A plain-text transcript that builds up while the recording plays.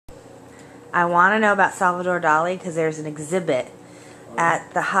I want to know about Salvatore Dali because there's an exhibit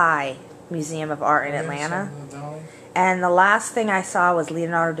at the High Museum of Art in Atlanta. And the last thing I saw was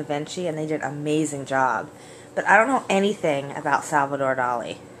Leonardo da Vinci, and they did an amazing job. But I don't know anything about Salvatore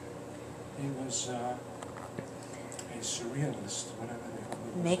Dali. He was a surrealist, whatever they call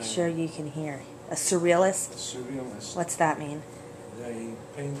it. Make sure you can hear. A surrealist? A surrealist. What's that mean? They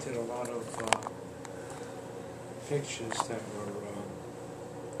painted a lot of pictures that were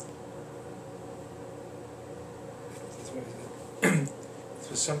it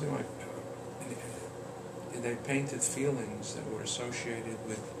was something like they painted feelings that were associated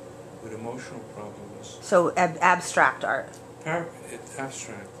with emotional problems. So abstract art.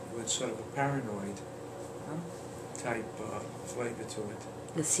 Abstract, with sort of a paranoid type flavor to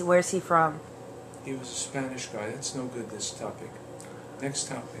it. Where's he from? He was a Spanish guy. That's no good, this topic. Next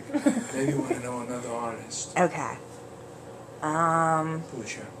topic. Maybe you want to know another artist. Okay.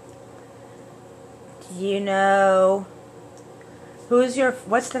 Pucha. You know, who's your,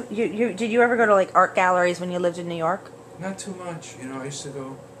 what's the, did you ever go to like art galleries when you lived in New York? Not too much. You know, I used to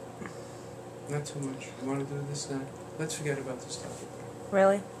go, not too much. You want to do this now? Let's forget about this topic.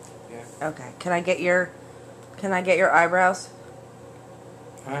 Really? Yeah. Okay. Can I get your eyebrows?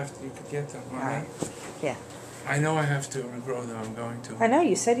 I have to, you could get them. All right. Yeah. I know I have to regrow them. I'm going to. I know,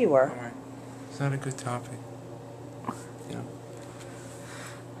 you said you were. All right. It's not a good topic. You know.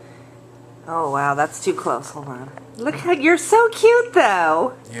 Oh, wow, that's too close. Hold on. Look how you're so cute,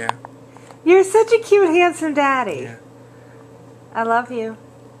 though. Yeah. You're such a cute, handsome daddy. Yeah. I love you.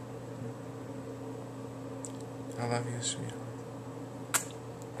 I love you, sweetheart.